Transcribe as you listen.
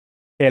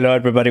Hello,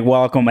 everybody.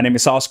 Welcome. My name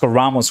is Oscar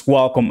Ramos.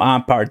 Welcome,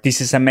 Ampar. This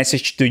is a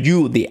message to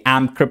you, the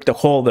AMP crypto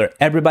holder.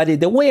 Everybody,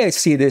 the way I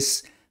see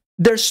this,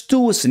 there's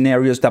two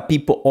scenarios that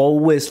people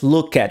always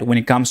look at when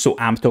it comes to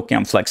AMP token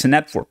and Flex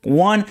Network.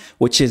 One,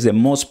 which is the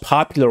most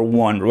popular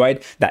one,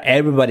 right? That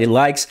everybody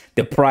likes,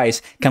 the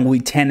price. Can we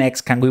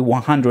 10x? Can we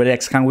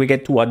 100x? Can we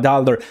get to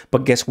 $1?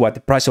 But guess what?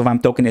 The price of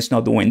AMP token is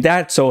not doing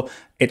that. So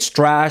it's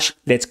trash.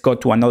 Let's go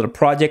to another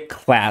project.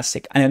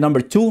 Classic. And then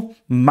number two,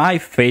 my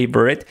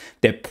favorite,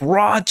 the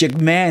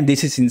project. Man,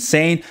 this is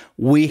insane.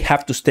 We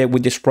have to stay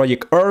with this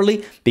project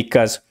early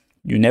because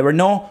you never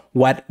know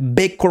what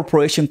big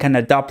corporation can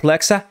adopt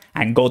Flexa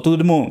and go to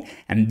the moon.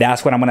 And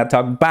that's what I'm going to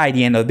talk by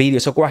the end of the video.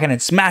 So go ahead and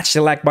smash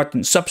the like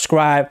button,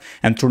 subscribe,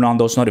 and turn on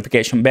those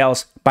notification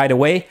bells. By the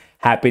way,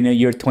 Happy New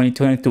Year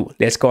 2022.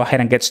 Let's go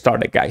ahead and get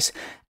started, guys.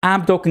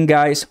 AMP token,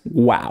 guys,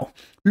 wow.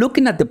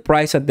 Looking at the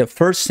price at the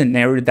first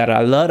scenario that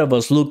a lot of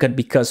us look at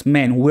because,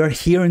 man, we're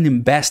here in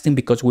investing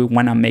because we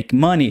want to make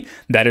money.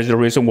 That is the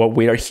reason why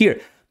we are here.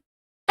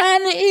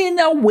 And in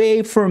a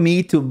way for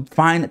me to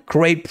find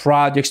great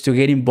projects to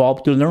get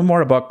involved, to learn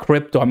more about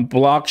crypto and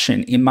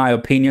blockchain, in my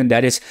opinion,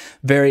 that is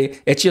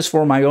it's just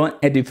for my own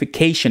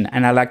edification.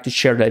 And I like to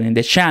share that in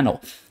the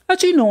channel.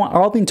 As you know,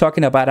 I've been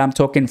talking about AMP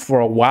token for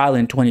a while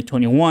in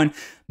 2021.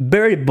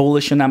 Very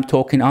bullish on AMP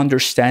token,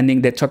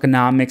 understanding the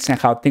tokenomics and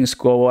how things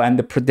go and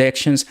the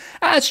predictions.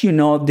 As you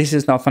know, this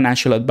is not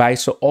financial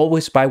advice, so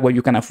always buy what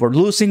you can afford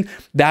losing.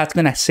 That's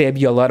going to save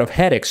you a lot of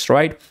headaches,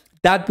 right?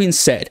 That being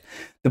said,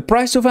 the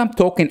price of AMP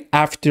token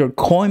after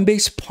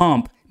Coinbase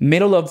pump,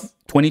 middle of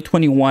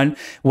 2021,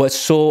 was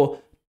so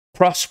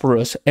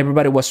prosperous.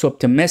 Everybody was so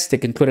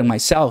optimistic, including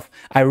myself.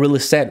 I really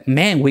said,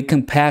 man, we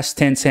can pass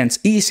 10 cents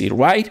easy,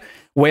 right?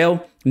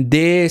 Well,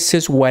 this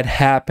is what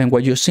happened.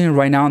 What you're seeing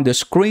right now on the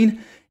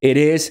screen, it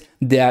is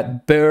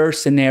that bear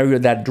scenario,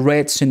 that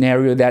dread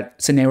scenario,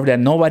 that scenario that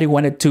nobody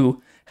wanted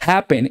to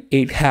happen.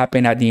 It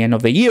happened at the end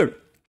of the year.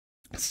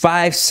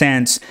 5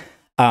 cents.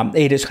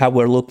 It is how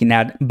we're looking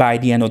at by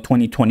the end of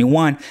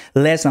 2021,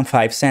 less than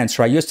 5 cents,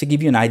 right? Just to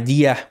give you an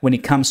idea when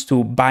it comes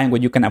to buying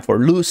what you can afford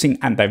losing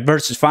and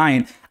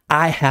diversifying,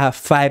 I have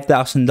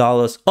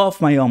 $5,000 of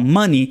my own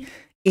money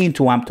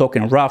into AMP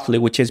token roughly,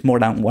 which is more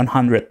than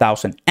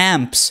 100,000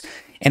 amps.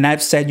 And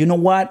I've said, you know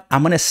what?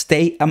 I'm going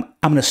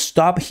to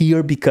stop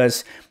here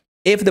because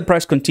if the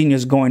price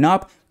continues going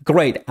up,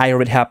 great, I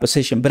already have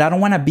position, but I don't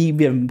want to be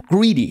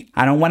greedy.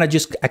 I don't want to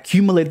just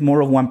accumulate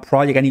more of one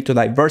project. I need to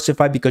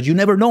diversify because you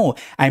never know.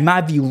 I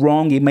might be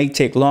wrong. It may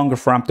take longer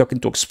for AMP token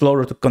to explode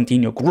or to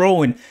continue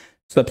growing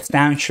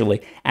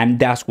substantially. And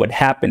that's what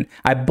happened.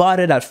 I bought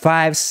it at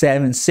 5,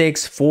 7,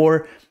 6,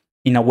 4.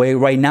 In a way,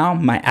 right now,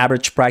 my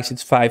average price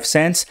is 5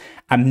 cents.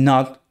 I'm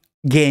not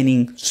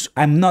gaining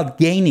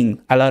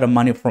a lot of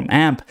money from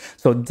AMP.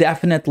 So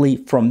definitely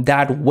from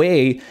that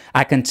way,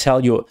 I can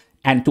tell you.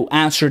 And to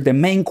answer the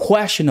main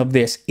question of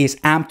this, is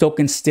AMP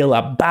token still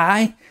a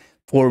buy?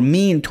 For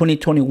me in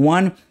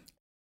 2021,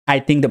 I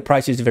think the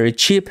price is very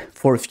cheap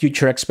for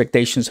future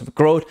expectations of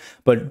growth,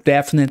 but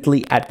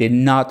definitely I did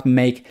not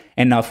make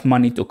enough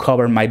money to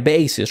cover my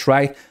bases,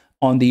 right?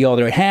 On the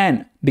other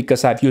hand,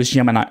 because I've used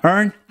Gemini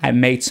Earn, I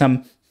made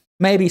some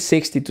maybe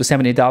 $60 to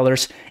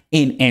 $70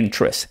 in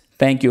interest.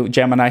 Thank you,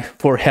 Gemini,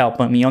 for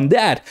helping me on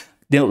that.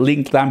 The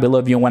link down below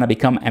if you want to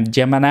become a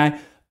Gemini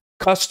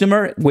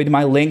customer. With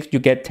my link, you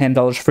get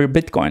 $10 for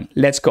Bitcoin.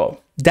 Let's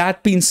go.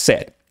 That being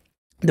said,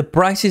 the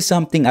price is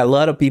something a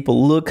lot of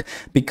people look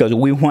because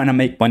we want to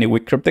make money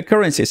with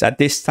cryptocurrencies. At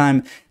this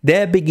time,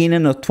 the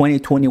beginning of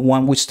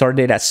 2021, we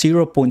started at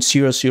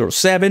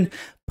 0.007,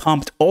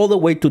 pumped all the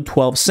way to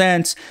 12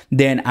 cents.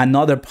 Then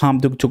another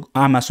pump due to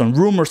Amazon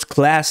Rumors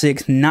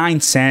Classic, 9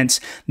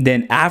 cents.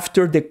 Then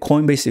after the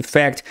Coinbase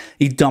effect,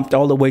 it dumped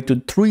all the way to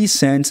 3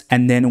 cents.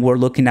 And then we're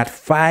looking at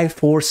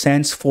 4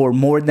 cents for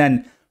more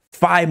than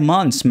 5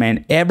 months,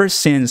 man. Ever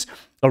since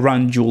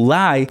around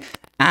July,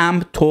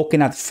 I'm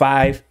talking at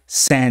 5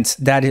 cents.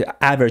 That is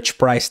average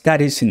price.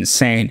 That is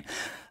insane.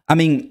 I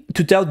mean,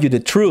 to tell you the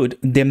truth,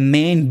 the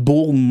main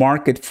bull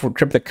market for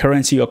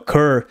cryptocurrency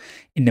occurred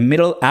in the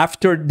middle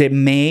after the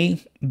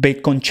May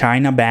Bitcoin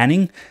China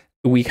banning.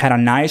 We had a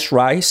nice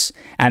rise,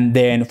 and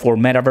then for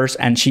Metaverse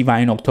and Shiba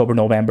in October,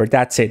 November,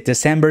 that's it.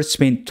 December's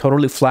been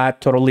totally flat,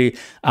 totally,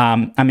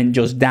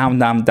 just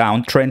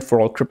down trend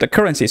for all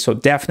cryptocurrencies. So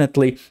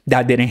definitely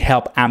that didn't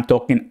help AMP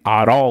token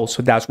at all.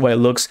 So that's why it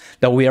looks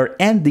that we are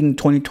ending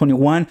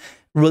 2021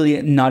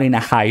 really not in a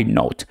high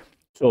note.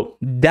 So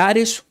that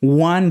is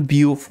one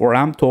view for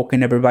AMP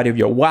token. Everybody, if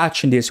you're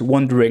watching this,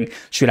 wondering,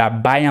 should I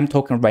buy AMP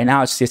token right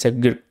now? Is this a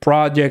good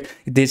project?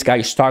 This guy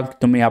is talking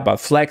to me about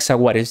Flexa.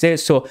 What is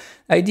this? So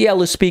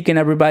ideally speaking,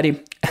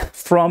 everybody,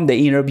 from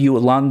the interview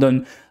in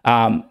London,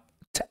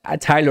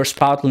 Tyler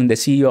Spoutlin, the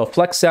CEO of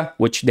Flexa,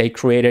 which they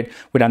created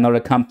with another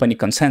company,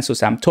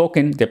 Consensus AMP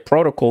token, the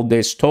protocol,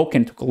 this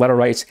token to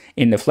collateralize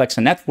in the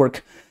Flexa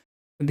network.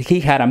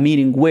 He had a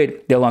meeting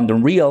with the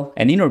London Real,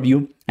 an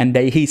interview, and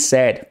he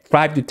said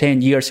 5 to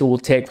 10 years it will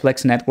take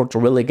Flex Network to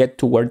really get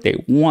to where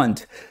they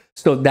want.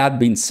 So that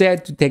being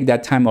said, to take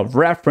that time of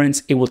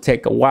reference, it will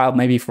take a while,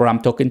 maybe for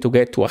I'm talking to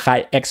get to a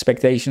high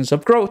expectations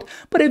of growth.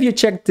 But if you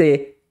check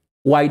the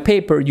white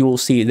paper, you will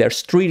see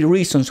there's 3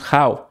 reasons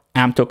how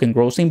I'm talking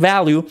grows in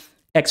value.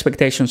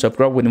 Expectations of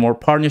growth with more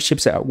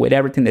partnerships, with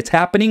everything that's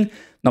happening.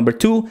 Number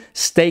 2,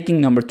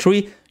 staking. Number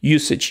 3,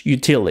 usage,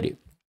 utility.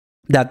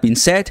 That being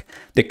said,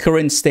 the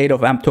current state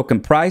of AMP token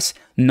price,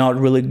 not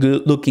really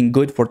good, looking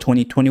good for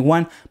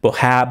 2021, but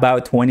how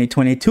about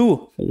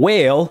 2022?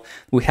 Well,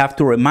 we have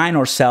to remind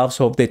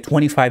ourselves of the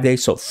 25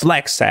 days of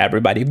flex,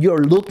 everybody. If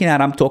you're looking at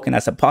AMP token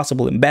as a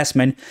possible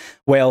investment,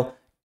 well,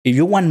 if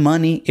you want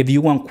money, if you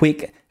want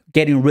quick,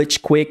 getting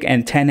rich quick,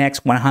 and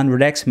 10x,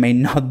 100x may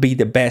not be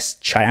the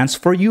best chance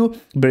for you.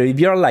 But if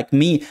you're like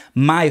me,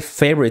 my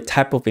favorite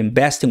type of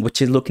investing,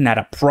 which is looking at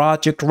a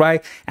project,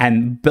 right,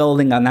 and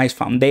building a nice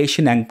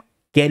foundation and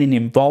getting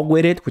involved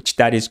with it, which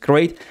that is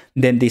great,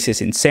 then this is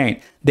insane.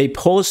 They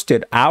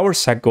posted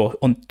hours ago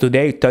on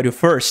today,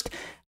 31st,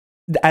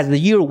 as the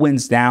year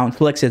winds down,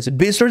 Flex is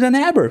busier than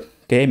ever.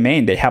 Okay,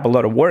 man, they have a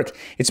lot of work.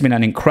 It's been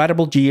an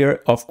incredible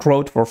year of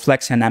growth for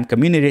Flex and AMP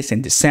communities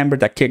in December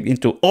that kicked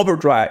into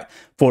overdrive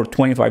for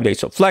 25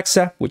 days of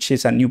Flexa, which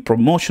is a new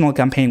promotional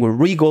campaign with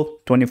Regal,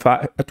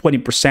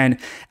 20%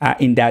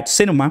 in that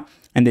cinema,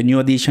 and the new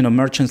addition of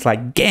merchants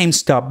like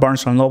GameStop,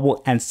 Barnes &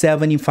 Noble, and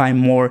 75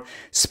 more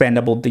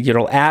spendable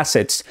digital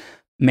assets.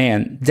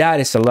 Man, that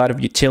is a lot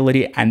of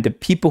utility, and the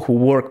people who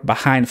work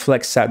behind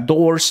Flexa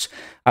doors,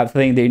 I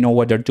think they know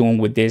what they're doing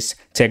with this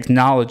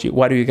technology.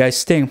 What do you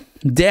guys think?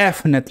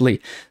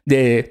 Definitely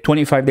the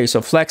 25 days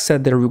of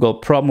Flexa, the Regal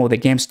promo, the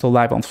game still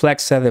live on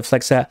Flexa. The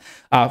Flexa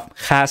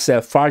has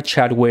a far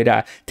chat with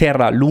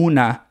Terra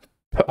Luna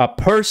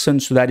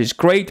person, so that is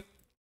great.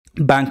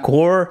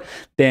 Bancor,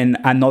 then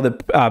another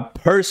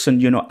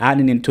person,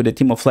 adding into the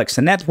team of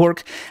Flexa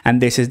network,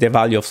 and this is the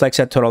value of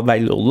Flexa, total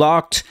value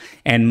locked,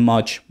 and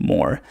much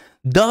more.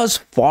 Thus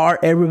far,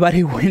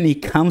 everybody, when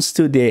it comes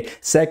to the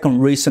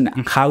second reason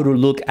and how to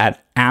look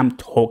at AMP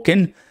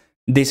token,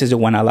 this is the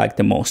one I like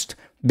the most,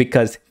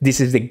 because this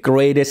is the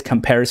greatest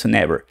comparison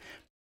ever.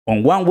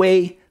 On one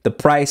way, the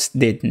price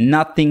did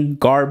nothing,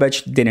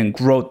 garbage, didn't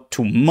grow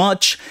too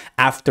much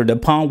after the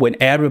pump when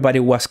everybody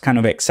was kind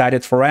of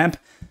excited for AMP.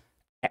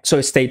 So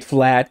it stayed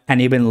flat and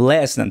even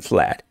less than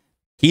flat.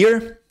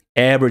 Here,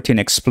 everything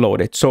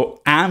exploded.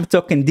 So AMP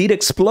token did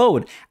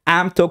explode.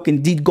 AMP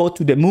token did go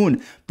to the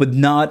moon, but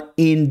not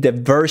in the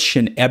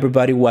version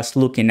everybody was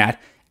looking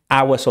at.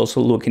 I was also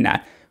looking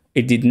at.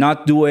 It did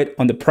not do it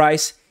on the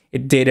price.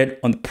 It did it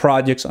on the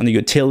projects, on the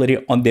utility,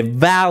 on the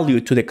value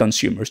to the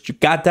consumers. You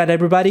got that,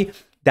 everybody?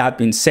 That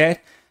being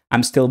said,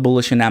 I'm still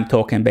bullish on AMP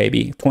token,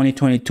 baby.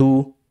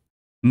 2022,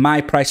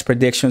 my price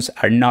predictions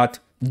are not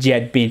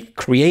yet being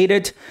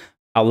created.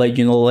 I'll let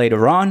you know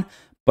later on,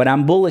 but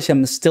I'm bullish.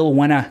 I'm still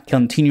want to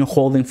continue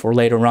holding for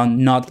later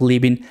on, not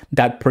leaving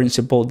that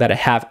principle that I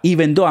have,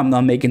 even though I'm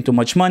not making too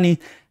much money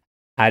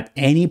at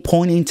any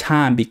point in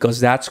time, because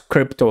that's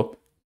crypto.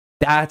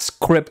 That's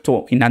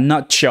crypto in a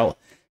nutshell.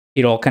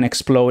 It all can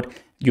explode.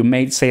 You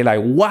may say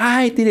like,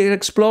 why did it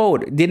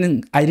explode?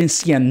 I didn't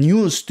see a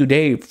news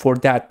today for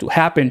that to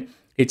happen.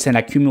 It's an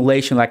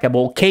accumulation like a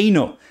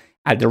volcano.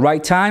 At the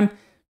right time,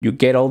 you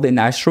get all the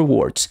nice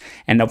rewards.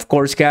 And of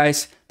course,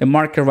 guys, the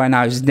market right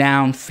now is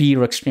down,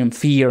 fear, extreme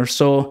fear.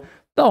 So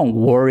don't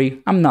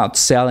worry. I'm not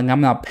selling.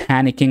 I'm not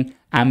panicking.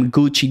 I'm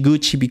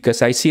Gucci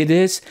because I see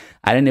this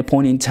at any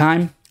point in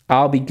time.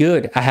 I'll be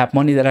good. I have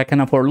money that I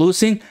can afford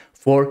losing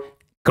for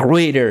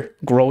greater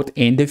growth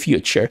in the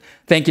future.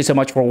 Thank you so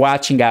much for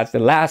watching, guys. The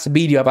last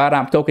video about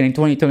AMP token in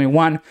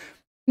 2021.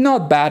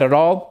 Not bad at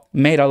all.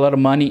 Made a lot of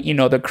money in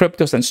other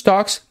cryptos and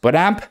stocks. But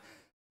AMP,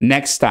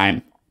 next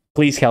time,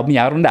 please help me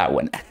out on that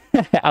one.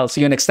 I'll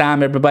see you next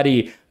time,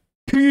 everybody.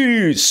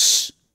 Peace.